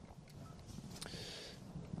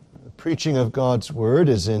preaching of God's Word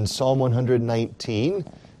is in Psalm 119,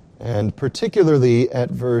 and particularly at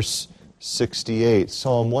verse 68.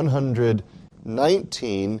 Psalm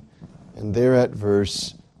 119, and there at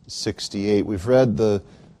verse 68. We've read the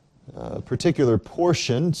particular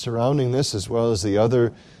portion surrounding this, as well as the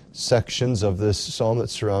other sections of this psalm that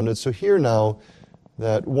surround it. So hear now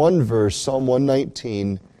that one verse, Psalm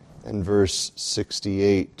 119 and verse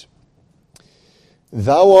 68.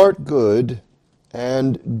 Thou art good,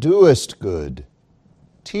 and doest good.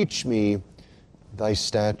 Teach me thy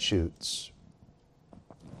statutes.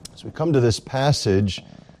 As we come to this passage,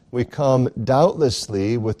 we come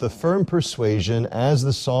doubtlessly with the firm persuasion, as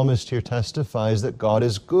the psalmist here testifies, that God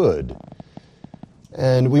is good.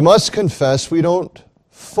 And we must confess we don't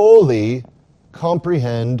fully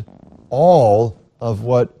comprehend all of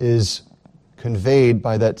what is conveyed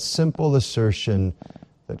by that simple assertion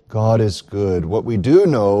that God is good. What we do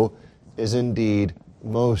know is indeed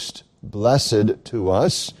most blessed to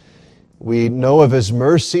us. We know of His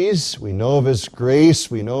mercies, we know of His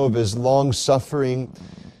grace, we know of His long-suffering,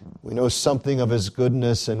 we know something of His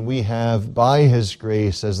goodness, and we have, by His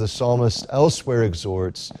grace, as the psalmist elsewhere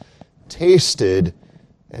exhorts, tasted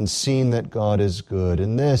and seen that God is good.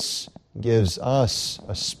 And this gives us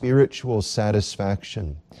a spiritual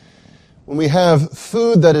satisfaction. When we have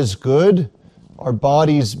food that is good, our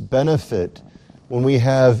bodies benefit. When we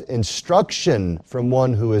have instruction from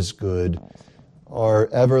one who is good, our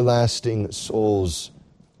everlasting souls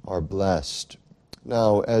are blessed.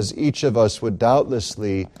 Now, as each of us would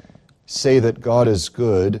doubtlessly say that God is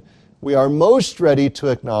good, we are most ready to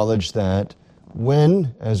acknowledge that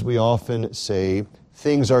when, as we often say,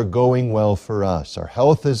 things are going well for us. Our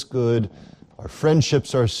health is good, our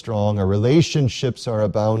friendships are strong, our relationships are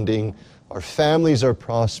abounding, our families are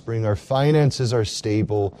prospering, our finances are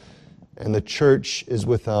stable, and the church is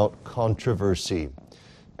without controversy.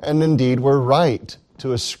 And indeed, we're right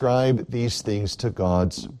to ascribe these things to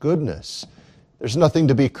God's goodness. There's nothing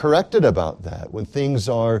to be corrected about that. When things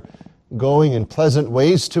are going in pleasant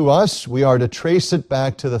ways to us, we are to trace it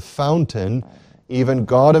back to the fountain, even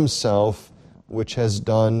God Himself, which has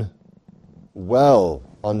done well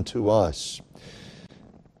unto us.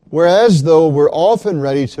 Whereas, though we're often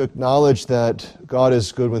ready to acknowledge that God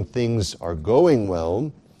is good when things are going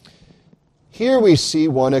well, here we see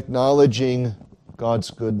one acknowledging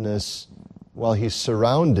God's goodness while he's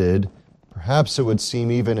surrounded, perhaps it would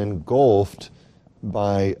seem even engulfed,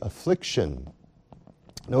 by affliction.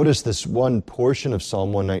 Notice this one portion of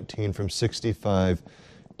Psalm 119 from 65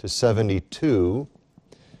 to 72.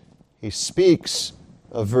 He speaks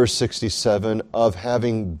of verse 67 of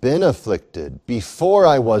having been afflicted before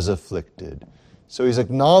I was afflicted. So he's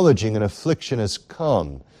acknowledging an affliction has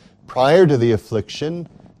come. Prior to the affliction,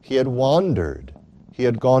 he had wandered. He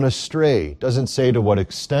had gone astray. It doesn't say to what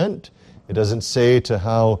extent. It doesn't say to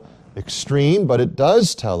how extreme, but it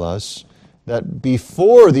does tell us that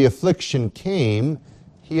before the affliction came,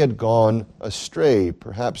 he had gone astray.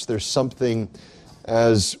 Perhaps there's something,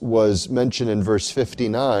 as was mentioned in verse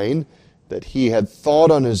 59, that he had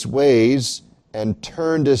thought on his ways and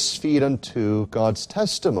turned his feet unto God's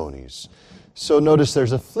testimonies. So notice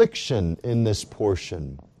there's affliction in this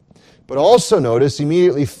portion. But also notice,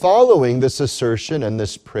 immediately following this assertion and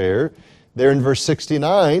this prayer, there in verse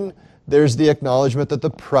 69, there's the acknowledgement that the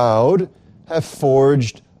proud have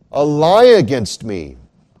forged a lie against me,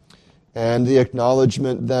 and the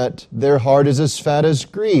acknowledgement that their heart is as fat as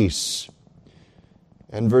grease.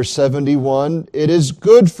 And verse 71, it is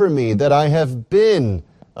good for me that I have been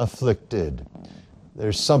afflicted.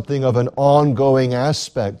 There's something of an ongoing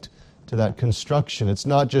aspect to that construction. It's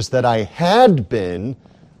not just that I had been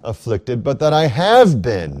afflicted, but that I have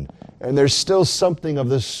been. And there's still something of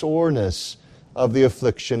the soreness of the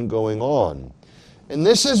affliction going on. And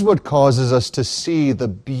this is what causes us to see the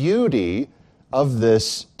beauty of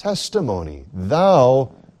this testimony.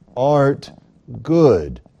 Thou art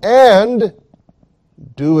good, and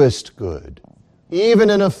doest good, even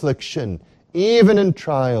in affliction, even in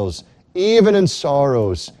trials, even in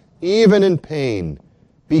sorrows, even in pain.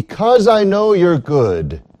 Because I know you're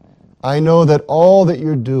good, I know that all that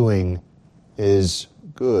you're doing is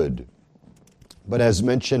good. But as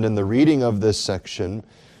mentioned in the reading of this section,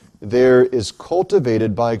 there is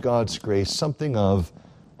cultivated by God's grace something of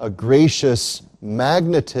a gracious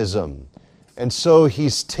magnetism. And so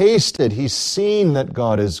he's tasted, he's seen that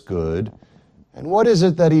God is good. And what is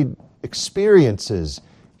it that he experiences?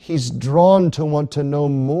 He's drawn to want to know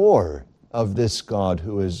more of this God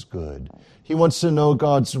who is good. He wants to know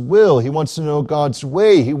God's will. He wants to know God's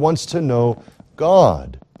way. He wants to know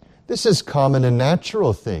God. This is common in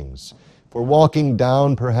natural things. If we're walking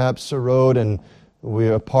down perhaps a road and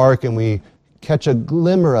We're at a park and we catch a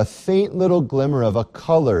glimmer, a faint little glimmer of a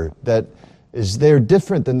color that is there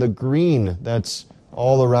different than the green that's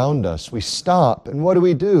all around us. We stop, and what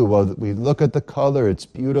do? Well, we look at the color, it's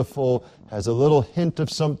beautiful, has a little hint of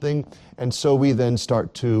something, and so we then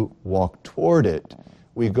start to walk toward it.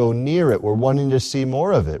 We go near it, we're wanting to see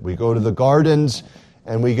more of it. We go to the gardens,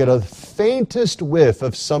 and we get a faintest whiff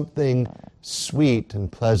of something sweet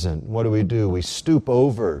and pleasant. What do? We stoop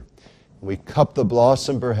over, we cup the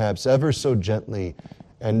blossom perhaps ever so gently,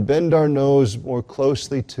 and bend our nose more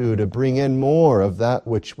closely to bring in more of that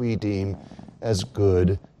which we deem as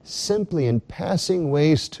good, simply in passing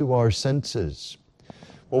ways to our senses.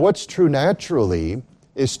 Well, what's true naturally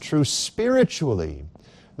is true spiritually,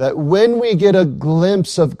 that when we get a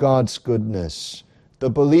glimpse of God's goodness,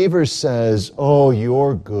 the believer says, "Oh,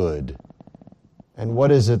 you're good." And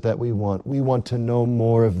what is it that we want? We want to know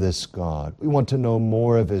more of this God. We want to know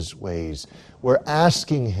more of His ways. We're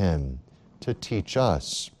asking Him to teach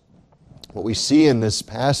us. What we see in this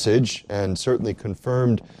passage, and certainly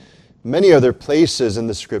confirmed many other places in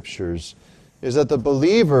the Scriptures, is that the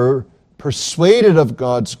believer, persuaded of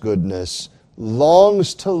God's goodness,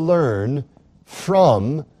 longs to learn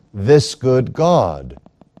from this good God.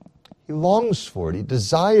 He longs for it. He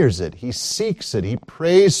desires it. He seeks it. He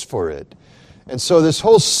prays for it. And so this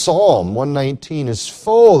whole Psalm 119 is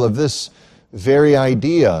full of this very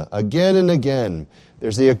idea. Again and again,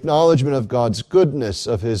 there's the acknowledgement of God's goodness,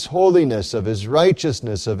 of His holiness, of His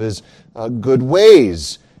righteousness, of His good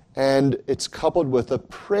ways. And it's coupled with a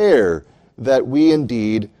prayer that we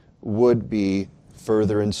indeed would be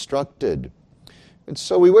further instructed. And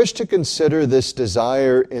so we wish to consider this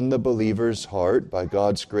desire in the believer's heart by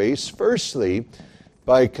God's grace, firstly,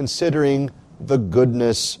 by considering the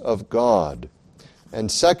goodness of God.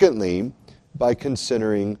 And secondly, by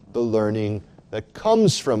considering the learning that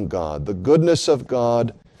comes from God, the goodness of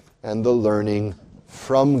God and the learning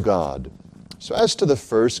from God. So as to the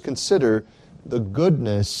first, consider the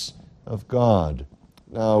goodness of God.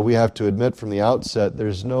 Now, we have to admit from the outset,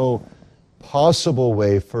 there's no possible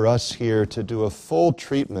way for us here to do a full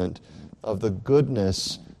treatment of the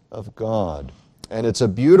goodness of God. And it's a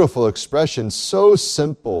beautiful expression, so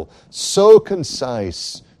simple, so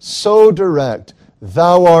concise, so direct.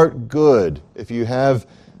 Thou art good. If you have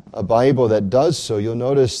a Bible that does so, you'll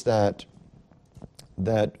notice that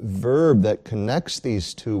verb that connects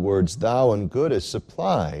these two words, thou and good, is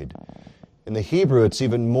supplied. In the Hebrew, it's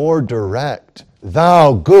even more direct.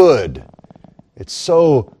 Thou good. It's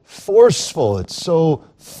so forceful. It's so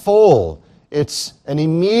full. It's an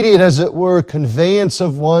immediate, as it were, conveyance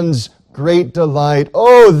of one's great delight.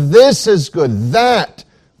 Oh, this is good. That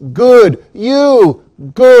good. You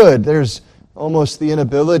good. There's almost the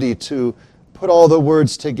inability to put all the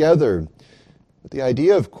words together. But the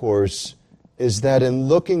idea, of course, is that in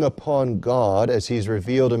looking upon God as He's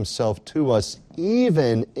revealed Himself to us,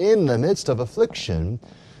 even in the midst of affliction,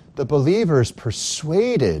 the believer is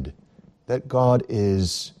persuaded that God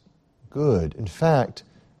is good. In fact,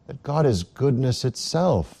 that God is goodness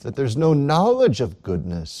itself, that there's no knowledge of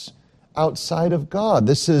goodness outside of God.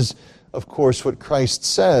 This is, of course, what Christ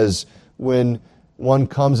says when one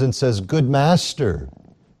comes and says, "Good Master."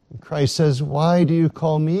 And Christ says, "Why do you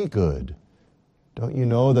call me good? Don't you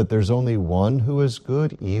know that there's only one who is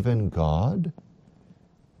good, even God?"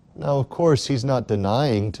 Now, of course, He's not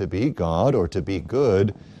denying to be God or to be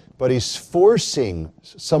good, but He's forcing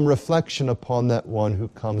some reflection upon that one who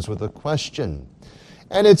comes with a question.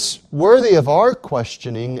 And it's worthy of our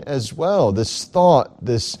questioning as well, this thought,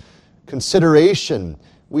 this consideration.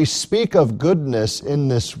 We speak of goodness in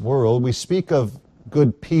this world. We speak of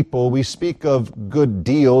good people. We speak of good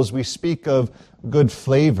deals. We speak of good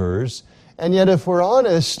flavors. And yet, if we're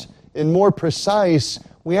honest and more precise,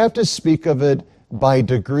 we have to speak of it by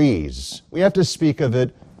degrees. We have to speak of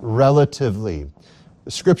it relatively.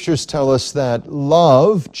 The Scriptures tell us that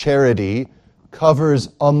love, charity, covers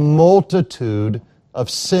a multitude of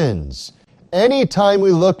sins. Anytime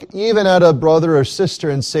we look even at a brother or sister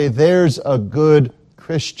and say, there's a good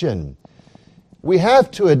Christian, we have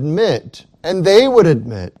to admit, and they would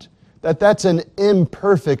admit, that that's an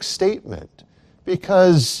imperfect statement.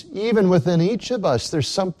 Because even within each of us, there's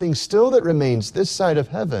something still that remains this side of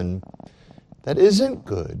heaven that isn't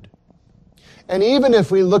good. And even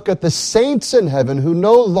if we look at the saints in heaven who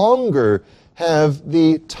no longer have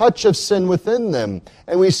the touch of sin within them,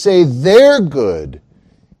 and we say they're good,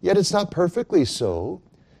 yet it's not perfectly so,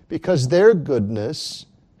 because their goodness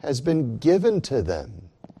has been given to them.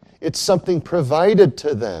 It's something provided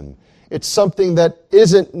to them. It's something that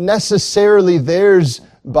isn't necessarily theirs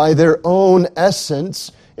by their own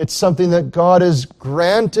essence. It's something that God has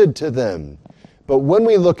granted to them. But when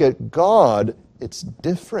we look at God, it's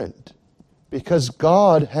different, because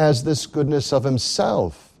God has this goodness of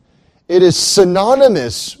himself. It is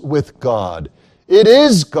synonymous with God. It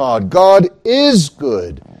is God. God is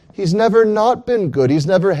good. He's never not been good. He's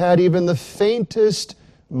never had even the faintest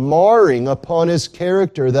marring upon his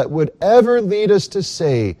character that would ever lead us to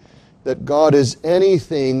say that God is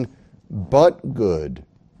anything but good.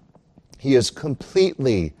 He is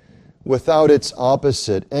completely without its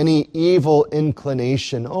opposite, any evil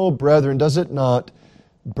inclination. Oh, brethren, does it not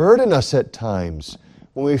burden us at times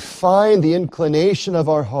when we find the inclination of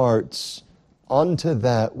our hearts unto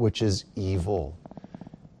that which is evil?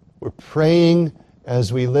 We're praying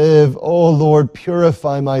as we live, oh Lord,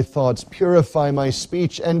 purify my thoughts, purify my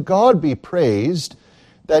speech, and God be praised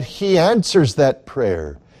that he answers that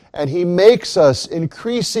prayer, and he makes us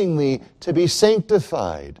increasingly to be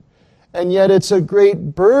sanctified. And yet it's a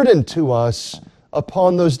great burden to us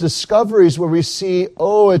upon those discoveries where we see,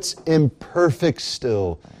 oh, it's imperfect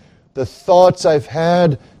still. The thoughts I've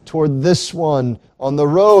had toward this one on the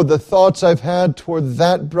road, the thoughts I've had toward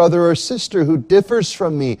that brother or sister who differs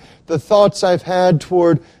from me, the thoughts I've had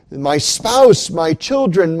toward my spouse, my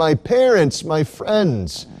children, my parents, my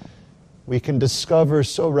friends. We can discover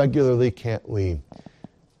so regularly, can't we,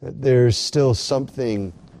 that there's still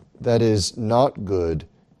something that is not good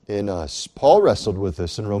in us. Paul wrestled with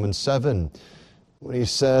this in Romans 7 when he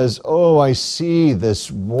says, oh, I see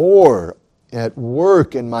this war at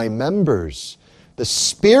work in my members. The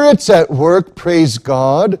Spirit's at work, praise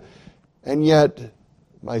God, and yet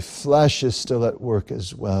my flesh is still at work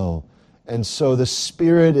as well. And so the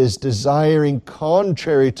Spirit is desiring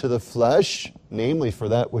contrary to the flesh, namely for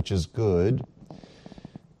that which is good,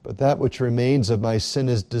 but that which remains of my sin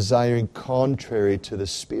is desiring contrary to the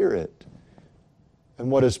Spirit.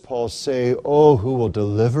 And what does Paul say? Oh, who will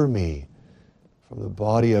deliver me from the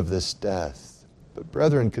body of this death? But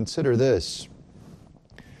brethren, consider this.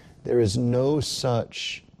 There is no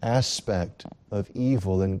such aspect of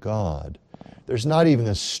evil in God. There's not even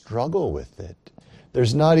a struggle with it.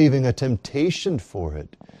 There's not even a temptation for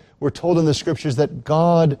it. We're told in the Scriptures that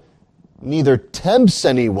God neither tempts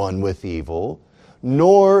anyone with evil,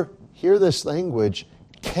 nor, hear this language,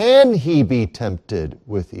 can he be tempted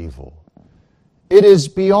with evil. It is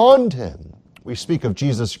beyond him. We speak of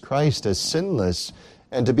Jesus Christ as sinless,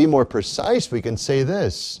 and to be more precise, we can say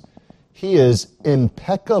this. He is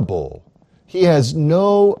impeccable. He has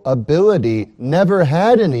no ability, never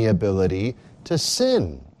had any ability to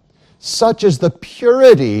sin. Such is the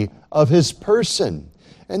purity of his person.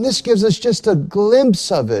 And this gives us just a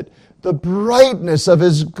glimpse of it, the brightness of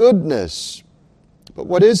his goodness. But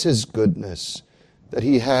what is his goodness that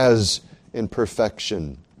he has in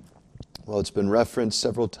perfection? Well, it's been referenced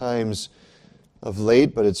several times of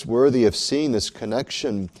late, but it's worthy of seeing this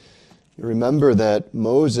connection. You remember that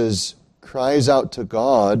Moses cries out to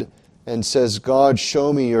God and says, God,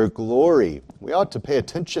 show me your glory. We ought to pay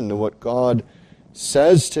attention to what God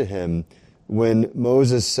says to him when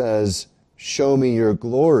Moses says, show me your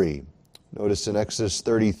glory. Notice in Exodus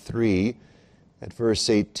 33, at verse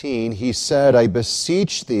 18, he said, I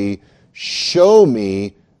beseech thee, show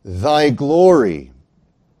me thy glory.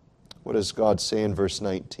 What does God say in verse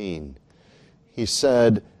 19? He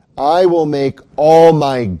said, I will make all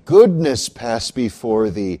my goodness pass before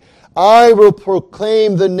thee. I will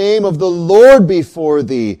proclaim the name of the Lord before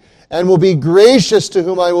thee, and will be gracious to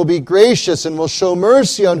whom I will be gracious, and will show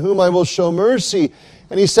mercy on whom I will show mercy.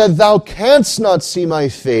 And he said, thou canst not see my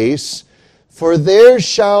face, for there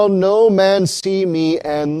shall no man see me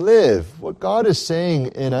and live. What God is saying,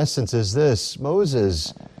 in essence, is this: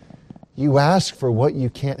 Moses, you ask for what you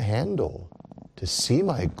can't handle. To see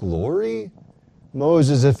my glory?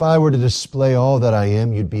 Moses, if I were to display all that I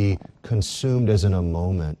am, you'd be consumed as in a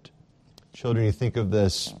moment. Children, you think of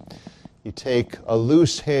this. You take a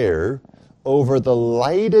loose hair over the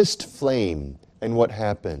lightest flame, and what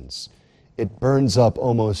happens? It burns up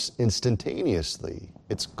almost instantaneously.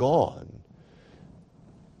 It's gone.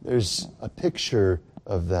 There's a picture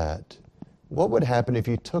of that. What would happen if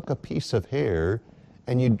you took a piece of hair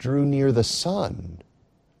and you drew near the sun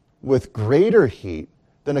with greater heat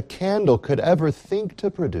than a candle could ever think to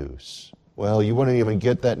produce? Well, you wouldn't even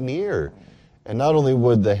get that near. And not only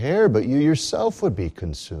would the hair, but you yourself would be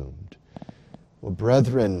consumed. Well,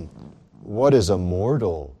 brethren, what is a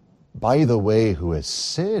mortal, by the way, who has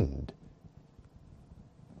sinned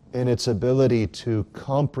in its ability to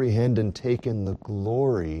comprehend and take in the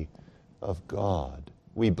glory of God?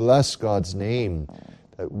 We bless God's name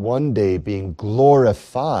that one day, being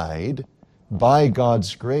glorified by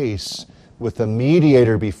God's grace with a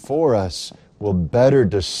mediator before us, will better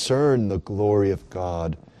discern the glory of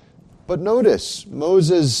God. But notice,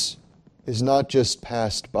 Moses is not just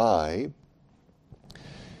passed by.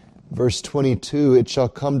 Verse 22, it shall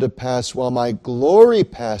come to pass while my glory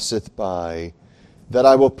passeth by, that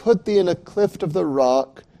I will put thee in a cleft of the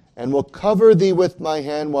rock, and will cover thee with my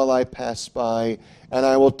hand while I pass by, and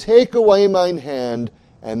I will take away mine hand,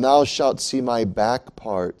 and thou shalt see my back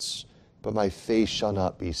parts, but my face shall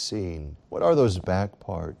not be seen. What are those back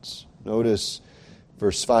parts? Notice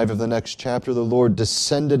verse 5 of the next chapter, the Lord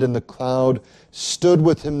descended in the cloud, stood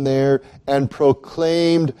with him there, and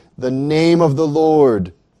proclaimed the name of the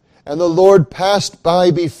Lord. And the Lord passed by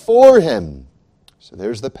before him. So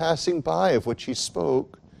there's the passing by of which he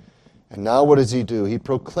spoke. And now what does he do? He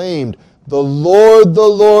proclaimed, the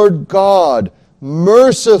Lord God,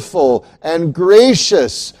 merciful and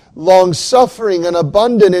gracious, long-suffering and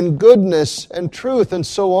abundant in goodness and truth, and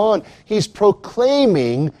so on. He's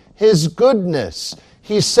proclaiming his goodness.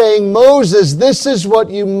 He's saying, Moses, this is what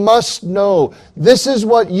you must know. This is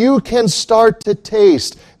what you can start to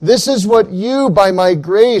taste. This is what you, by my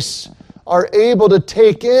grace, are able to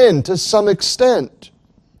take in to some extent.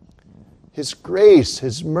 His grace,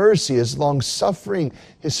 His mercy, His long-suffering,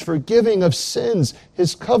 His forgiving of sins,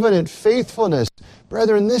 His covenant faithfulness.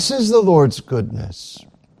 Brethren, this is the Lord's goodness.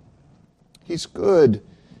 He's good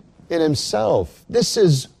in Himself. This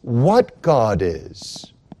is what God is.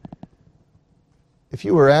 If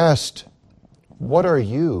you were asked, what are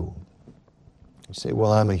you? You say,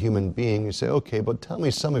 well, I'm a human being. You say, okay, but tell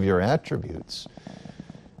me some of your attributes.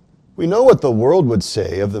 We know what the world would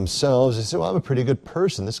say of themselves. They say, well, I'm a pretty good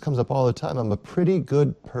person. This comes up all the time. I'm a pretty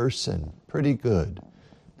good person. Pretty good.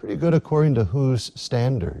 Pretty good according to whose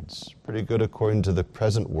standards? Pretty good according to the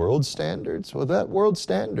present world standards? Well, that world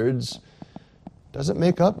standards doesn't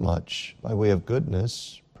make up much by way of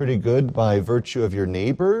goodness. Pretty good by virtue of your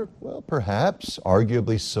neighbor? Well, perhaps,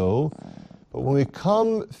 arguably so. But when we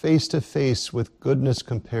come face to face with goodness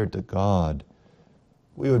compared to God,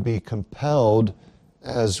 we would be compelled,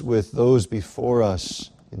 as with those before us,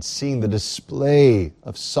 in seeing the display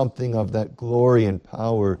of something of that glory and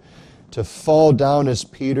power, to fall down as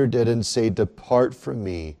Peter did and say, depart from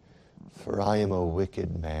me, for I am a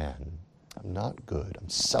wicked man. I'm not good. I'm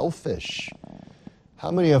selfish. How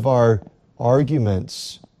many of our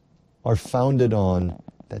arguments are founded on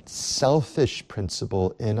that selfish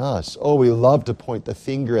principle in us? Oh, we love to point the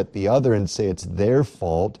finger at the other and say it's their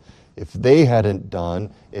fault. If they hadn't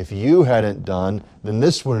done, if you hadn't done, then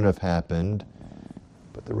this wouldn't have happened.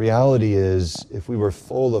 But the reality is, if we were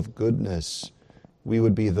full of goodness, we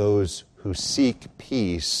would be those who seek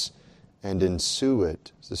peace and ensue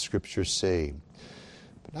it, as the Scriptures say.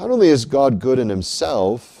 But not only is God good in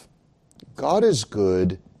Himself, God is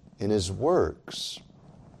good in His works.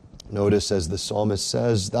 Notice, as the psalmist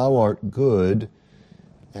says, thou art good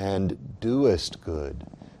and doest good.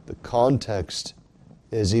 The context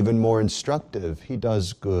is even more instructive. He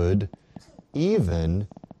does good even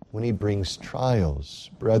when He brings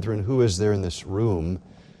trials. Brethren, who is there in this room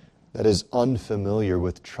that is unfamiliar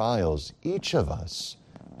with trials? Each of us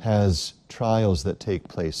has trials that take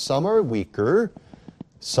place. Some are weaker,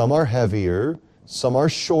 some are heavier, some are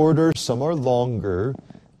shorter, some are longer,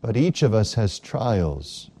 but each of us has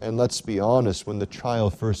trials. And let's be honest, when the trial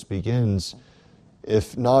first begins,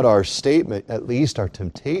 if not our statement, at least our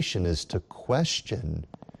temptation is to question,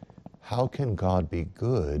 how can God be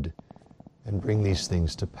good and bring these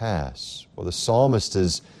things to pass? Well, the psalmist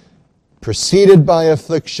is preceded by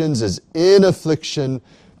afflictions, is in affliction,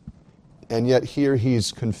 and yet here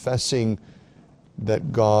he's confessing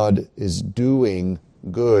that God is doing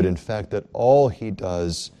good. In fact, that all He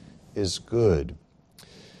does is good.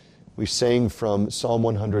 We sang from Psalm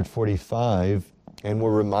 145, and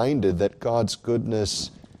we're reminded that God's goodness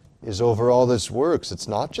is over all His works. It's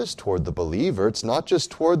not just toward the believer. It's not just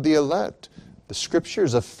toward the elect. The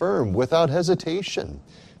Scriptures affirm without hesitation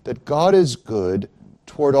that God is good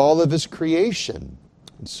toward all of His creation.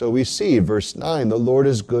 And so we see, verse 9, the Lord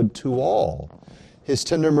is good to all. His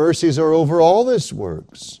tender mercies are over all His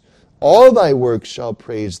works. All Thy works shall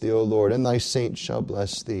praise Thee, O Lord, and Thy saints shall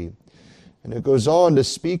bless Thee. And it goes on to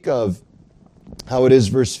speak of how it is,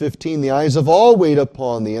 verse 15, the eyes of all wait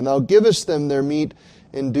upon Thee, and Thou givest them their meat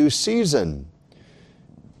in due season.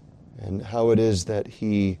 And how it is that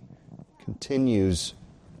He continues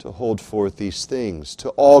to hold forth these things to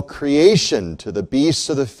all creation, to the beasts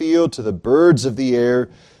of the field, to the birds of the air,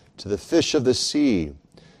 to the fish of the sea.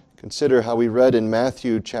 Consider how we read in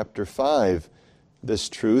Matthew chapter 5 this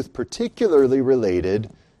truth, particularly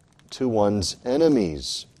related to one's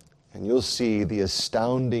enemies. And you'll see the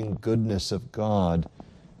astounding goodness of God,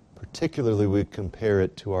 particularly we compare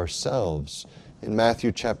it to ourselves. In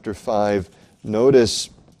Matthew chapter 5,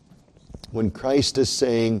 notice when Christ is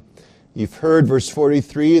saying, you've heard, verse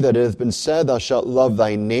 43, that it hath been said, thou shalt love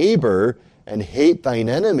thy neighbor and hate thine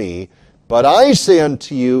enemy. But I say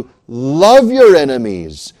unto you, love your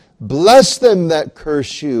enemies, bless them that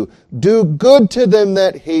curse you, do good to them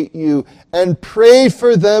that hate you, and pray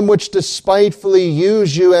for them which despitefully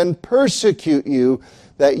use you and persecute you,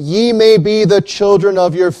 that ye may be the children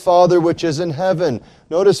of your Father which is in heaven.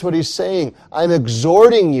 Notice what he's saying. I'm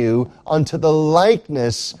exhorting you unto the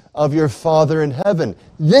likeness of your Father in heaven.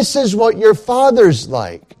 This is what your Father's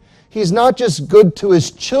like. He's not just good to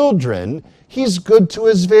his children, he's good to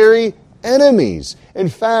his very enemies. In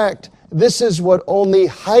fact, this is what only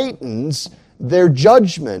heightens their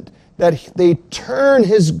judgment, that they turn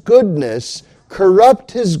his goodness,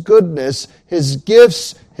 corrupt his goodness, his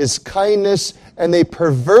gifts, his kindness, and they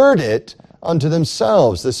pervert it unto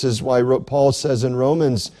themselves. This is why Paul says in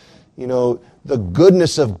Romans, the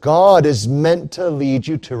goodness of God is meant to lead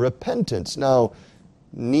you to repentance. Now,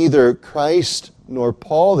 neither Christ nor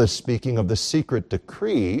Paul is speaking of the secret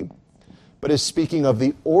decree, but is speaking of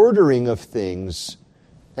the ordering of things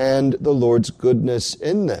and the Lord's goodness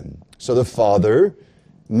in them. So the Father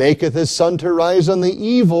maketh his sun to rise on the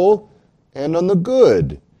evil and on the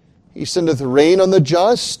good. He sendeth rain on the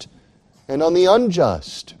just and on the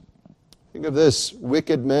unjust. Think of this,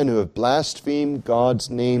 wicked men who have blasphemed God's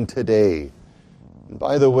name today. And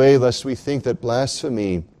by the way, lest we think that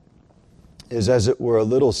blasphemy is as it were a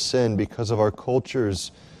little sin because of our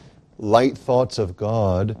culture's light thoughts of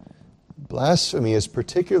God, blasphemy is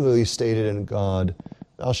particularly stated in God,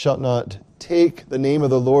 thou shalt not take the name of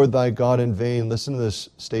the Lord thy God in vain. Listen to this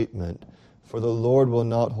statement. For the Lord will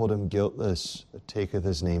not hold him guiltless that taketh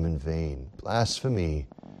his name in vain. Blasphemy,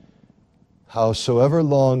 howsoever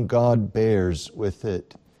long God bears with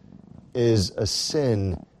it, is a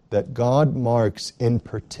sin that God marks in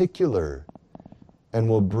particular and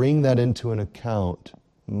will bring that into an account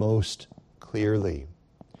most clearly.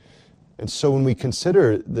 And so when we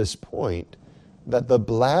consider this point, that the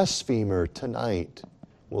blasphemer tonight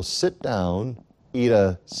will sit down, eat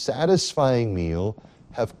a satisfying meal,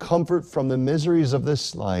 have comfort from the miseries of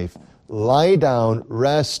this life, lie down,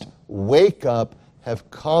 rest, wake up, have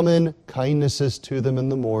common kindnesses to them in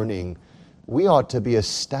the morning, we ought to be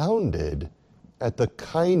astounded at the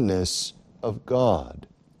kindness of God.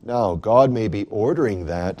 Now, God may be ordering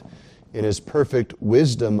that in his perfect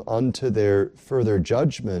wisdom unto their further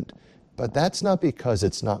judgment, but that's not because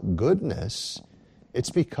it's not goodness. It's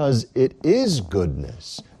because it is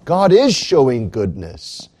goodness. God is showing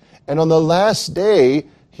goodness. And on the last day,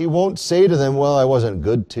 he won't say to them, well, I wasn't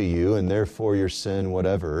good to you, and therefore your sin,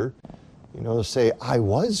 whatever. He'll say, I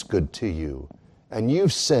was good to you, and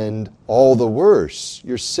you've sinned all the worse.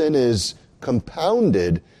 Your sin is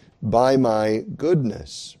compounded by my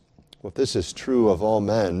goodness. Well, if this is true of all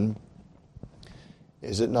men,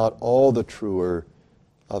 is it not all the truer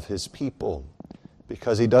of his people?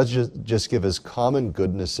 Because he doesn't just give his common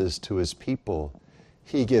goodnesses to his people.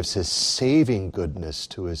 He gives his saving goodness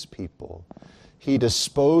to his people. He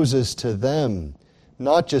disposes to them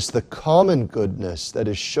not just the common goodness that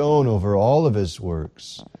is shown over all of his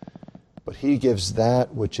works, but he gives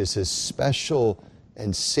that which is his special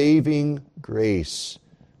and saving grace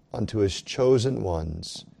unto his chosen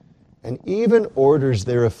ones, and even orders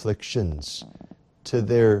their afflictions to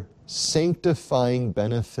their sanctifying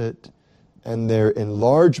benefit and their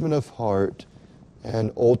enlargement of heart,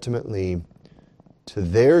 and ultimately to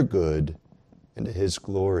their good and to his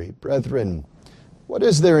glory. Brethren, what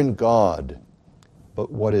is there in God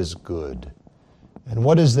but what is good? And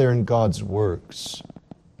what is there in God's works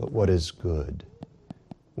but what is good?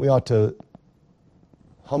 We ought to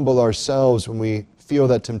humble ourselves when we feel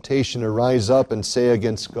that temptation to rise up and say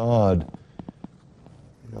against God,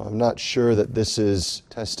 I'm not sure that this is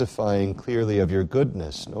testifying clearly of your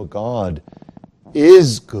goodness. No, God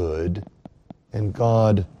is good, and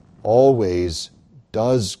God always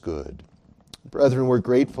does good. Brethren, we're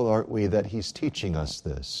grateful, aren't we, that he's teaching us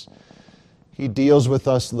this. He deals with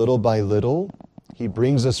us little by little. He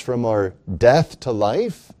brings us from our death to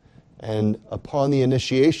life, and upon the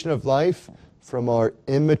initiation of life, from our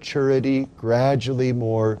immaturity gradually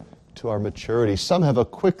more to our maturity. Some have a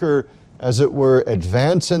quicker, as it were,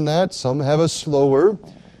 advance in that. Some have a slower.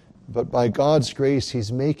 But by God's grace,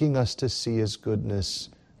 he's making us to see his goodness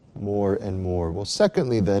more and more. Well,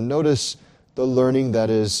 secondly then, notice the learning that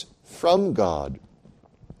is from God.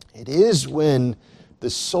 It is when the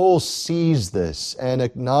soul sees this and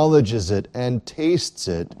acknowledges it and tastes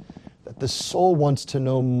it that the soul wants to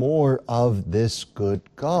know more of this good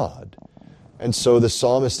God. And so the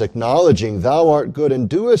psalmist, acknowledging, thou art good and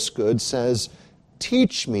doest good, says,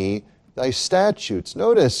 teach me thy statutes.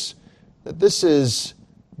 Notice that this is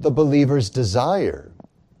the believer's desire.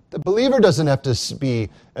 The believer doesn't have to be,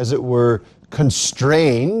 as it were,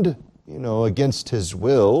 constrained, against his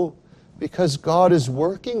will, because God is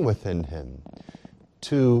working within him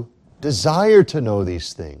to desire to know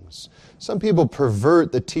these things. Some people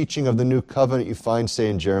pervert the teaching of the new covenant you find, say,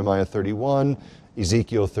 in Jeremiah 31,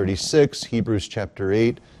 Ezekiel 36, Hebrews chapter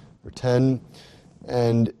 8 or 10,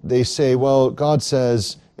 and they say, well, God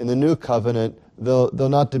says in the new covenant they'll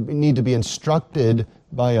not need to be instructed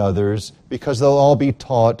by others because they'll all be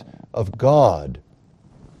taught of God.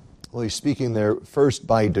 Well, he's speaking there first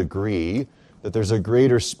by degree, that there's a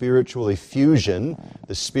greater spiritual effusion.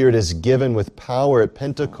 The Spirit is given with power at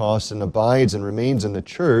Pentecost and abides and remains in the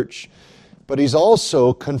church. But he's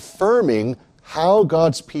also confirming how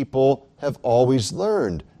God's people have always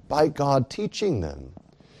learned, by God teaching them.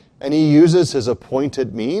 And he uses his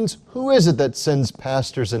appointed means. Who is it that sends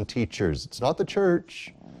pastors and teachers? It's not the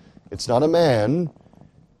church. It's not a man.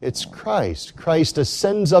 It's Christ. Christ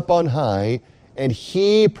ascends up on high, and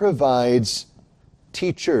he provides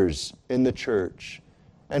teachers in the church.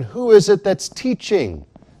 And who is it that's teaching?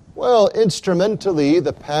 Well, instrumentally,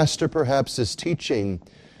 the pastor perhaps is teaching.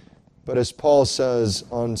 But as Paul says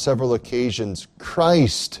on several occasions,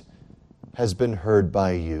 Christ has been heard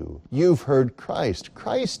by you. You've heard Christ.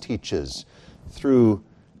 Christ teaches through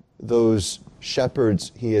those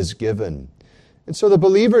shepherds he has given. And so the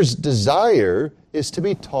believer's desire is to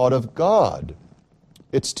be taught of God.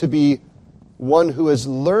 It's to be one who is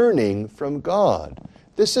learning from God.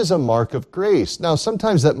 This is a mark of grace. Now,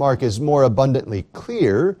 sometimes that mark is more abundantly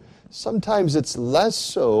clear. Sometimes it's less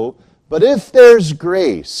so. But if there's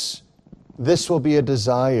grace, this will be a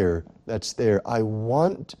desire that's there. I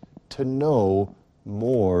want to know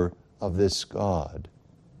more of this God.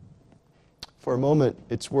 For a moment,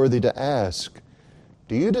 it's worthy to ask,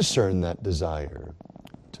 do you discern that desire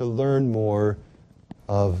to learn more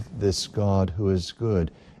of this God who is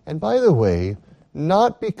good? And by the way,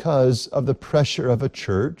 not because of the pressure of a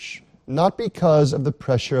church, not because of the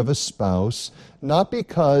pressure of a spouse, not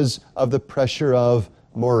because of the pressure of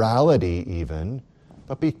morality even,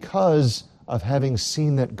 but because of having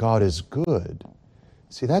seen that God is good.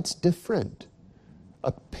 See, that's different.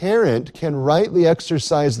 A parent can rightly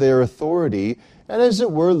exercise their authority and, as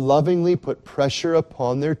it were, lovingly put pressure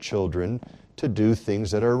upon their children to do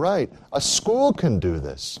things that are right. A school can do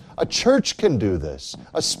this. A church can do this.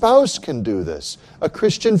 A spouse can do this. A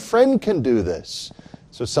Christian friend can do this.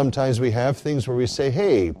 So sometimes we have things where we say,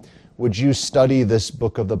 hey, would you study this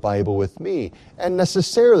book of the Bible with me? And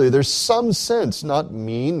necessarily there's some sense, not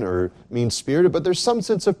mean or mean-spirited, but there's some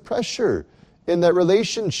sense of pressure in that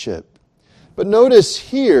relationship. But notice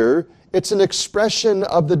here, it's an expression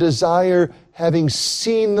of the desire having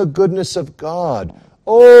seen the goodness of God.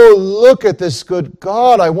 Oh, look at this good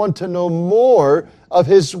God. I want to know more of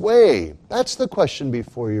his way. That's the question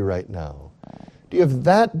before you right now. Do you have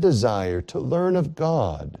that desire to learn of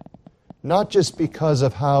God? Not just because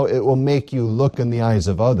of how it will make you look in the eyes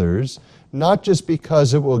of others, not just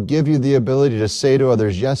because it will give you the ability to say to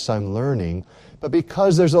others, yes, I'm learning, but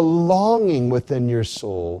because there's a longing within your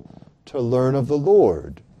soul to learn of the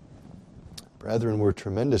Lord. Brethren, we're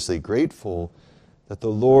tremendously grateful that the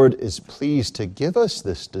Lord is pleased to give us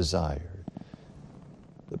this desire.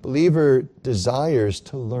 The believer desires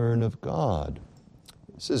to learn of God.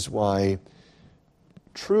 This is why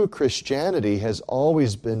true Christianity has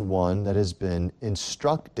always been one that has been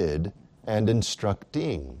instructed and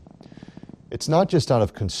instructing. It's not just out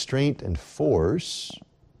of constraint and force,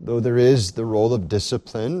 though there is the role of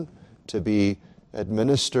discipline to be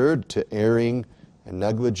administered to erring and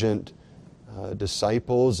negligent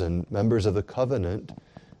disciples and members of the covenant,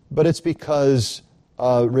 but it's because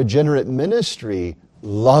regenerate ministry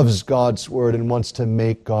loves God's word and wants to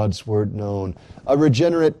make God's word known. A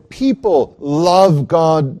regenerate people loves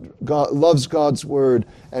God's word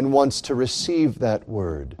and wants to receive that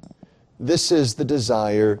word. This is the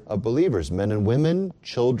desire of believers, men and women,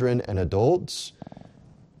 children and adults,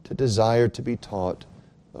 to desire to be taught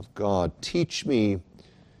of God. Teach me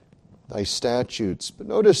thy statutes. But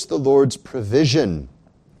notice the Lord's provision.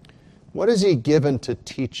 What has he given to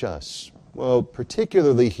teach us? Well,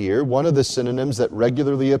 particularly here, one of the synonyms that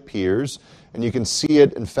regularly appears, and you can see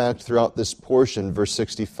it, in fact, throughout this portion, verse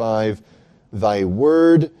 65, thy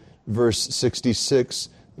word, verse 66,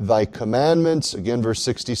 thy commandments, again, verse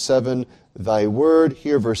 67, thy word,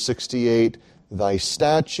 here, verse 68, thy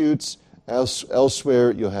statutes.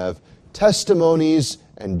 Elsewhere, you'll have testimonies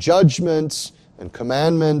and judgments and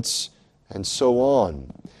commandments and so on.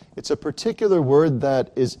 It's a particular word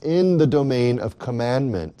that is in the domain of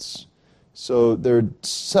commandments. So there's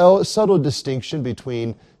subtle distinction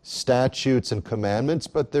between statutes and commandments,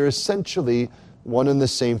 but they're essentially one and the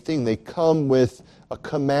same thing. They come with a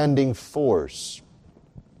commanding force.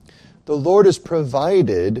 The Lord has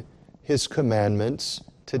provided His commandments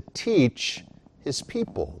to teach His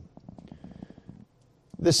people.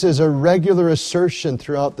 This is a regular assertion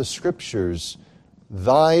throughout the Scriptures.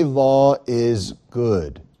 Thy law is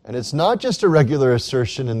good. And it's not just a regular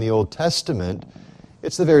assertion in the Old Testament.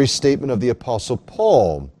 It's the very statement of the Apostle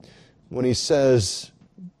Paul when he says,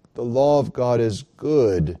 the law of God is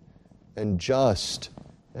good and just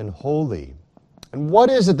and holy. And what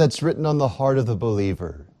is it that's written on the heart of the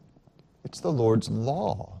believer? It's the Lord's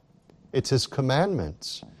law. It's His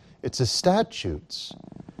commandments. It's His statutes.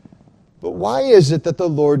 But why is it that the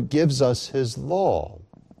Lord gives us His law?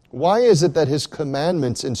 Why is it that His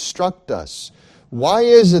commandments instruct us? Why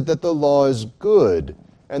is it that the law is good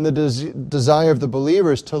and the desire of the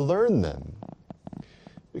believer is to learn them?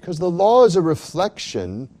 Because the law is a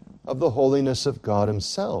reflection of the holiness of God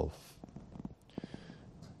Himself.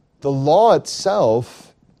 The law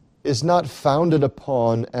itself is not founded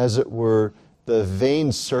upon, as it were, the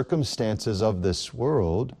vain circumstances of this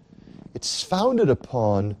world. It's founded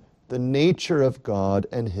upon the nature of God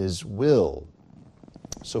and His will.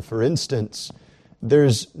 So, for instance,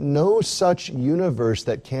 there's no such universe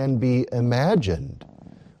that can be imagined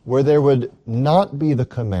where there would not be the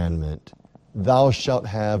commandment, thou shalt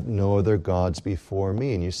have no other gods before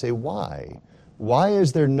me. And you say, why? Why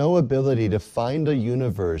is there no ability to find a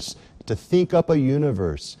universe, to think up a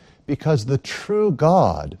universe? Because the true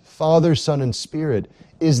God, Father, Son, and Spirit,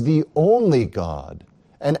 is the only God.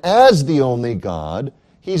 And as the only God,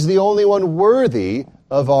 He's the only one worthy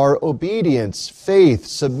of our obedience, faith,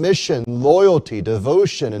 submission, loyalty,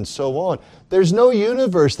 devotion, and so on. There's no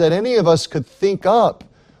universe that any of us could think up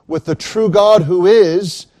with the true God who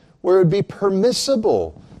is, where it would be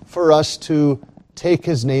permissible for us to take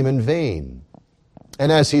His name in vain.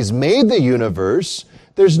 And as He's made the universe,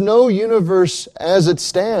 there's no universe as it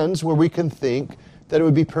stands where we can think that it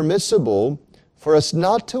would be permissible for us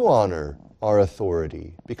not to honor our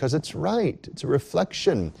authority, because it's right. It's a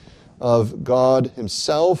reflection of God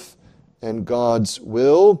Himself and God's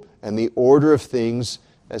will and the order of things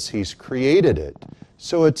as He's created it.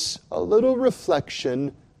 So it's a little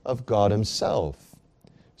reflection of God Himself.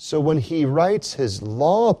 So when He writes His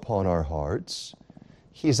law upon our hearts,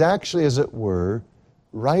 He's actually, as it were,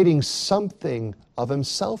 writing something of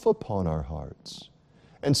Himself upon our hearts.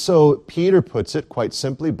 And so Peter puts it quite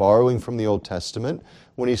simply, borrowing from the Old Testament,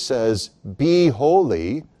 when he says, be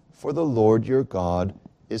holy, for the Lord your God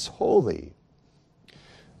is holy.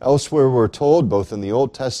 Elsewhere we're told, both in the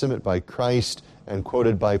Old Testament by Christ and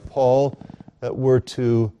quoted by Paul, that we're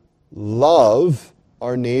to love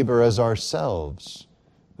our neighbor as ourselves.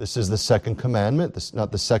 This is the second commandment. This is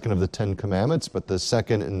not the second of the 10 commandments, but the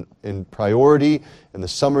second in priority in the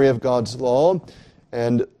summary of God's law.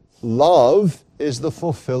 And love is the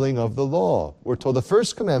fulfilling of the law. We're told the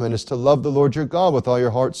first commandment is to love the Lord your God with all your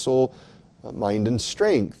heart, soul, mind, and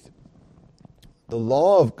strength. The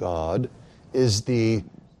law of God is the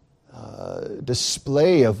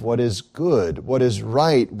display of what is good, what is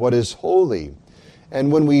right, what is holy.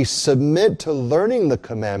 And when we submit to learning the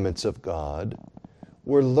commandments of God,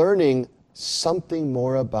 we're learning something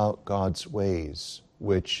more about God's ways,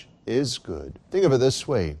 which is good. Think of it this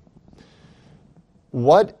way.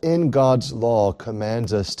 What in God's law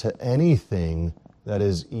commands us to anything that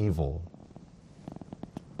is evil?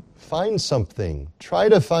 Find something. Try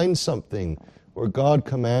to find something where God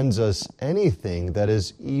commands us anything that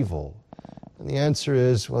is evil. And the answer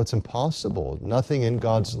is, well, it's impossible. Nothing in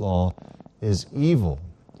God's law is evil.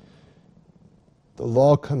 The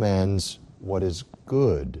law commands what is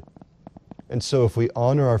good. And so if we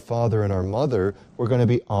honor our father and our mother, we're going to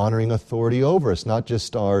be honoring authority over us, not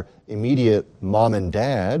just our immediate mom and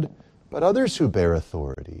dad, but others who bear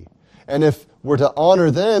authority. And if we're to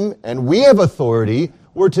honor them and we have authority,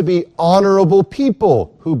 we're to be honorable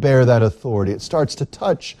people who bear that authority. It starts to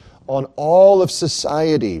touch on all of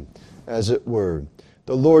society, as it were.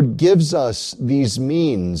 The Lord gives us these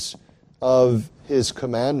means of His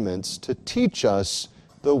commandments to teach us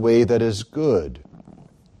the way that is good.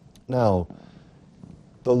 Now,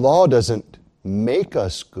 the law doesn't make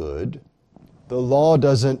us good. The law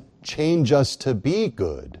doesn't change us to be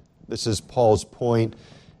good. This is Paul's point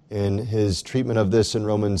in his treatment of this in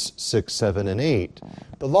Romans 6, 7, and 8.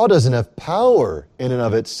 The law doesn't have power in and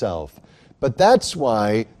of itself. But that's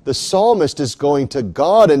why the psalmist is going to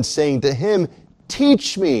God and saying to Him,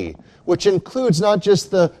 teach me, which includes not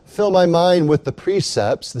just the fill my mind with the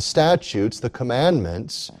precepts, the statutes, the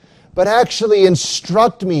commandments, but actually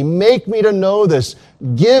instruct me, make me to know this,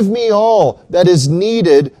 give me all that is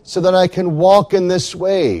needed so that I can walk in this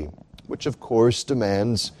way, which of course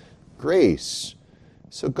demands grace.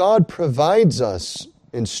 So God provides us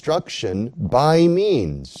instruction by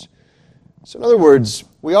means. So in other words,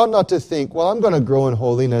 we ought not to think, well, I'm going to grow in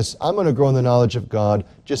holiness, I'm going to grow in the knowledge of God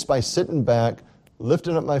just by sitting back,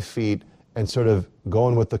 lifting up my feet, and sort of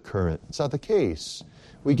going with the current. It's not the case.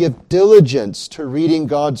 We give diligence to reading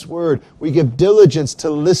God's Word. We give diligence to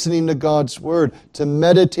listening to God's Word, to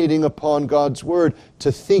meditating upon God's Word,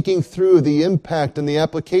 to thinking through the impact and the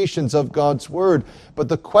applications of God's Word. But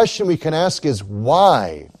the question we can ask is,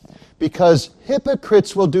 why? Because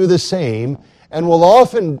hypocrites will do the same and will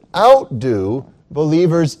often outdo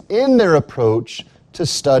believers in their approach to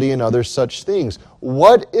study and other such things.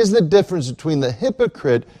 What is the difference between the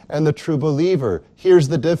hypocrite and the true believer? Here's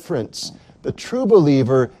the difference. The true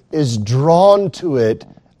believer is drawn to it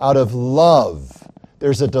out of love.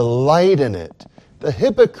 There's a delight in it. The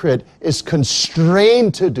hypocrite is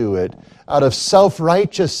constrained to do it out of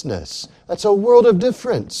self-righteousness. That's a world of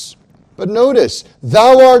difference. But notice,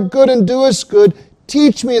 thou art good and doest good.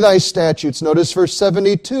 Teach me thy statutes. Notice verse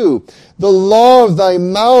 72. The law of thy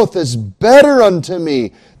mouth is better unto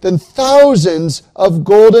me than thousands of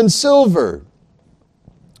gold and silver.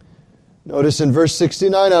 Notice in verse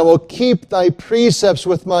 69, I will keep thy precepts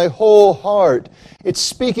with my whole heart. It's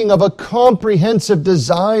speaking of a comprehensive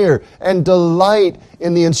desire and delight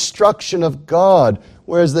in the instruction of God,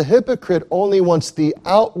 whereas the hypocrite only wants the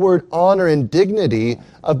outward honor and dignity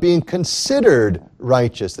of being considered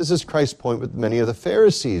righteous. This is Christ's point with many of the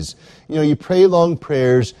Pharisees. You pray long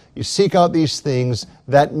prayers, you seek out these things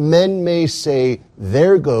that men may say,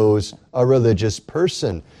 there goes a religious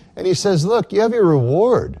person. And he says, look, you have your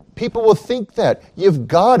reward. People will think that. You've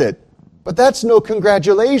got it. But that's no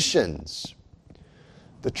congratulations.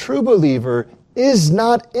 The true believer is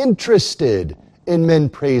not interested in men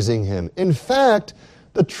praising him. In fact,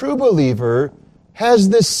 the true believer has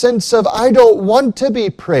this sense of, I don't want to be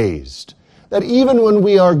praised. That even when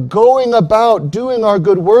we are going about doing our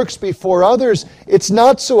good works before others, it's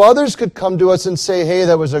not so others could come to us and say, hey,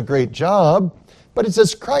 that was a great job. But it's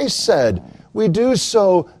as Christ said, we do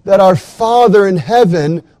so that our Father in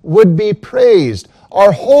heaven would be praised.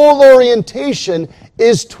 Our whole orientation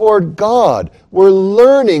is toward God. We're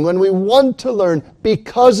learning when we want to learn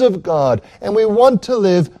because of God, and we want to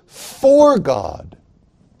live for God.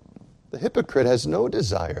 The hypocrite has no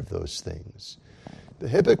desire of those things. The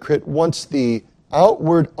hypocrite wants the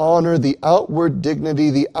outward honor, the outward dignity,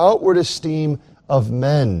 the outward esteem of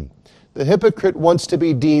men. The hypocrite wants to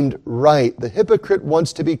be deemed right. The hypocrite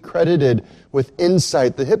wants to be credited with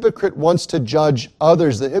insight. The hypocrite wants to judge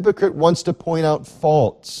others. The hypocrite wants to point out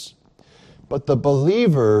faults. But the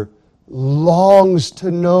believer longs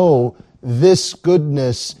to know this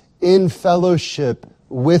goodness in fellowship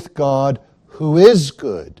with God who is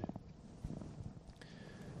good.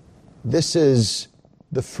 This is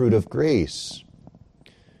the fruit of grace.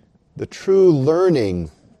 The true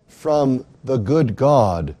learning from the good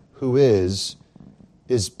God who is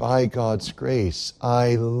by God's grace.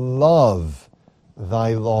 I love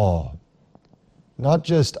thy law. Not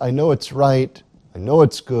just, I know it's right, I know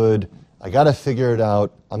it's good, I got to figure it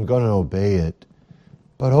out, I'm going to obey it.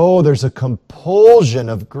 But there's a compulsion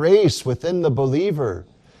of grace within the believer,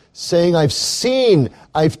 saying, I've seen,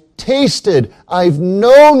 I've tasted, I've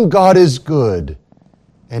known God is good,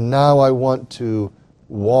 and now I want to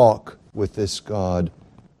walk with this God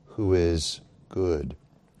who is good.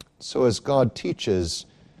 So as God teaches,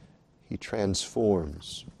 He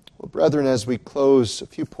transforms. Well, brethren, as we close, a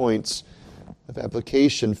few points of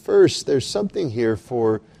application. First, there's something here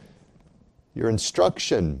for your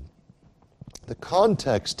instruction. The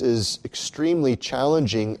context is extremely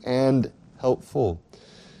challenging and helpful.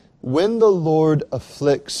 When the Lord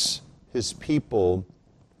afflicts His people,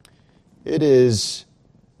 it is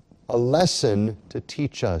a lesson to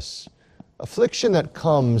teach us. Affliction that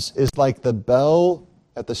comes is like the bell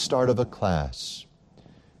at the start of a class.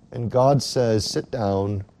 And God says, sit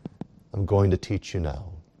down, I'm going to teach you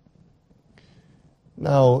now.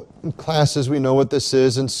 Now, in classes, we know what this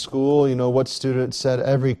is. In school, you know what student said,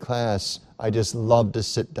 every class, I just love to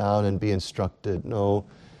sit down and be instructed. No.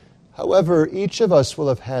 However, each of us will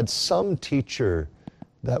have had some teacher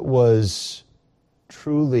that was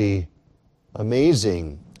truly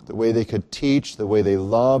amazing. The way they could teach, the way they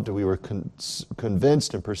loved, we were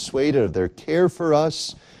convinced and persuaded of their care for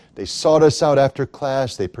us. They sought us out after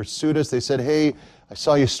class. They pursued us. They said, hey, I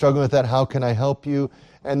saw you struggling with that. How can I help you?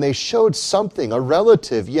 And they showed something, a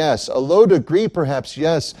relative, yes, a low degree perhaps,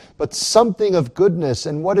 yes, but something of goodness.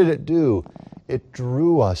 And what did it do? it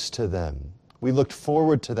drew us to them. We looked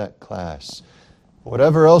forward to that class.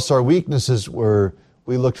 Whatever else our weaknesses were,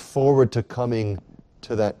 we looked forward to coming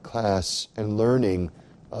to that class and learning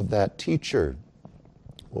of that teacher.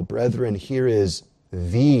 Well, brethren, here is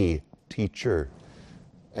the teacher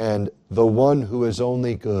and the one who is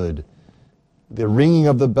only good. The ringing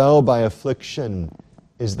of the bell by affliction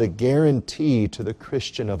is the guarantee to the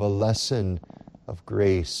Christian of a lesson of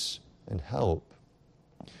grace and help.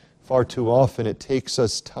 Far too often it takes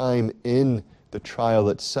us time in the trial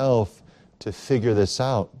itself to figure this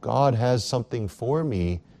out. God has something for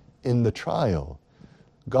me in the trial.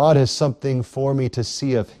 God has something for me to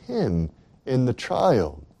see of Him in the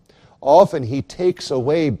trial. Often He takes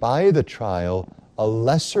away by the trial a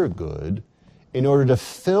lesser good in order to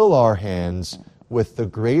fill our hands with the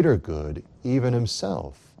greater good, even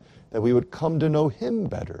Himself, that we would come to know Him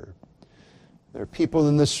better. There are people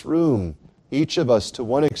in this room, each of us to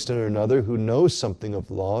one extent or another, who knows something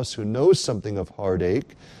of loss, who knows something of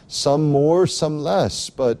heartache, some more, some less,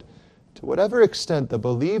 but to whatever extent the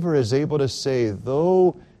believer is able to say,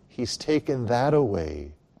 though He's taken that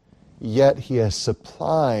away, yet He has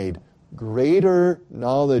supplied greater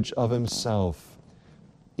knowledge of Himself,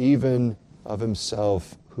 even of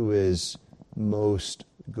Himself who is most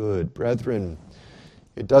good. Brethren,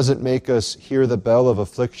 it doesn't make us hear the bell of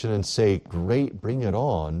affliction and say, great, bring it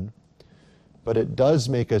on. But it does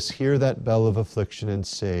make us hear that bell of affliction and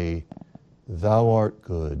say, Thou art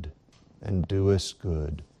good and doest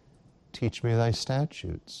good. Teach me thy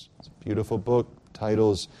statutes. It's a beautiful book.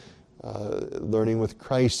 Titles Learning with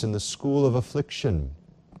Christ in the School of Affliction.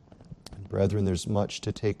 And brethren, there's much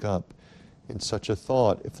to take up in such a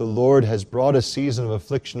thought. If the Lord has brought a season of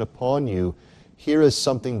affliction upon you, here is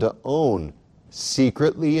something to own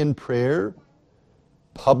secretly in prayer,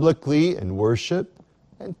 publicly in worship,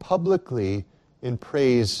 and publicly in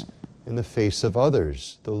praise in the face of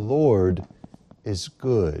others. The Lord is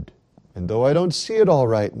good. And though I don't see it all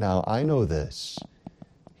right now, I know this.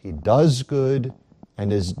 He does good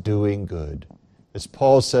and is doing good. As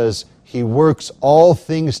Paul says, He works all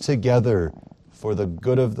things together for the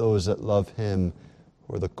good of those that love Him,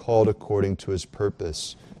 who are the called according to His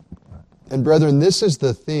purpose. And brethren, this is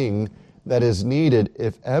the thing that is needed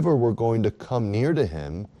if ever we're going to come near to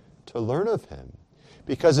Him to learn of Him.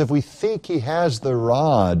 Because if we think He has the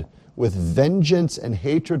rod with vengeance and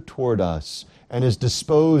hatred toward us and is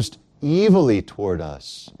disposed evilly toward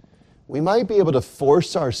us, we might be able to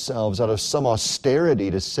force ourselves out of some austerity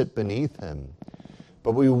to sit beneath Him.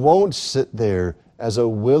 But we won't sit there as a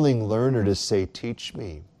willing learner to say, teach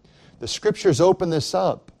me. The Scriptures open this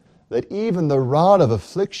up, that even the rod of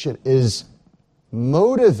affliction is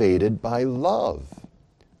motivated by love.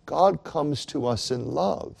 God comes to us in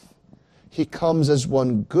love. He comes as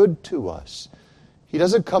one good to us. He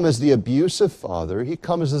doesn't come as the abusive father. He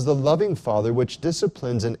comes as the loving father which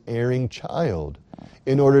disciplines an erring child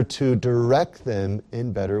in order to direct them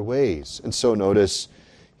in better ways. And so notice,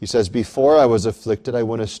 He says, before I was afflicted, I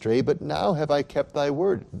went astray, but now have I kept thy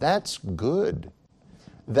word. That's good.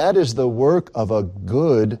 That is the work of a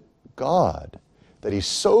good God, that He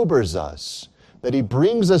sobers us, that He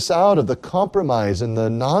brings us out of the compromise and the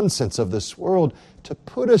nonsense of this world to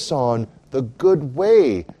put us on the good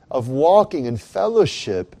way of walking in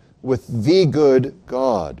fellowship with the good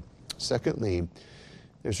God. Secondly,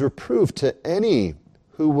 there's reproof to any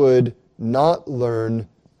who would not learn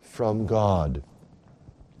from God.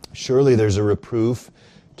 Surely there's a reproof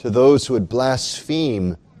to those who would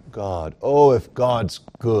blaspheme God. Oh, if God's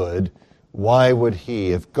good, why would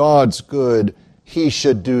He? If God's good, He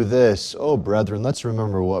should do this. Oh, brethren, let's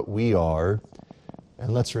remember what we are,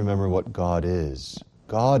 and let's remember what God is.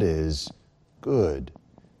 God is good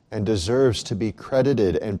and deserves to be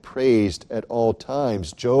credited and praised at all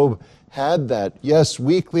times. Job had that, yes,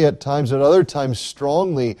 weakly at times, but other times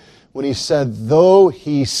strongly, when he said, though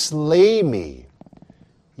He slay me,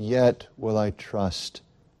 yet will I trust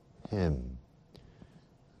Him.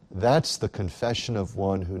 That's the confession of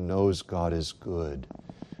one who knows God is good.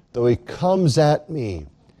 Though He comes at me,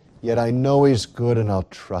 yet I know He's good and I'll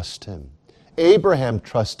trust Him. Abraham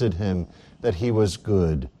trusted Him that He was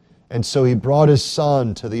good. And so he brought his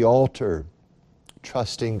son to the altar,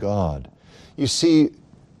 trusting God. You see,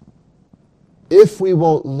 if we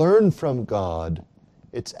won't learn from God,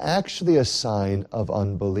 it's actually a sign of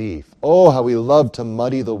unbelief. Oh, how we love to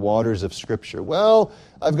muddy the waters of Scripture. Well,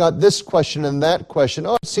 I've got this question and that question.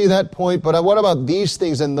 Oh, I see that point, but what about these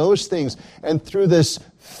things and those things? And through this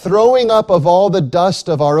throwing up of all the dust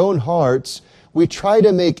of our own hearts, we try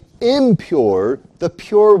to make impure the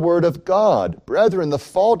pure Word of God. Brethren, the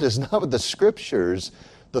fault is not with the Scriptures.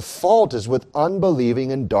 The fault is with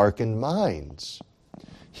unbelieving and darkened minds.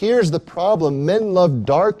 Here's the problem. Men love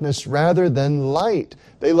darkness rather than light.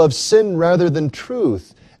 They love sin rather than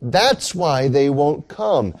truth. That's why they won't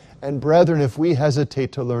come. And brethren, if we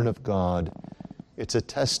hesitate to learn of God, it's a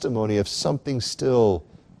testimony of something still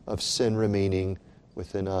of sin remaining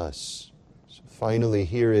within us. So finally,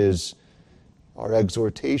 here is our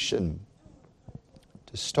exhortation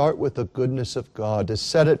to start with the goodness of God, to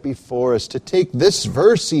set it before us, to take this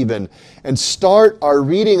verse even and start our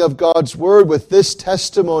reading of God's Word with this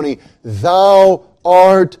testimony: Thou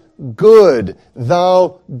art good,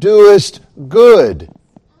 Thou doest good.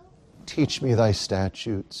 Teach me Thy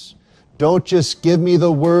statutes. Don't just give me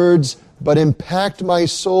the words, but impact my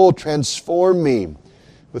soul, transform me.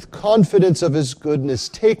 With confidence of His goodness,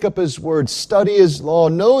 take up His Word, study His law.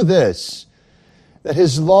 Know this, that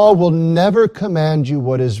His law will never command you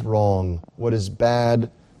what is wrong, what is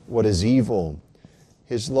bad, what is evil.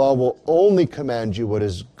 His law will only command you what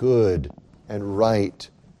is good and right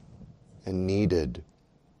and needed.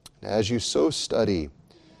 As you so study,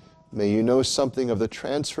 may you know something of the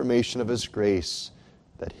transformation of His grace,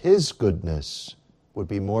 that His goodness would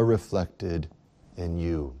be more reflected in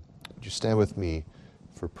you. Would you stand with me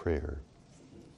for prayer?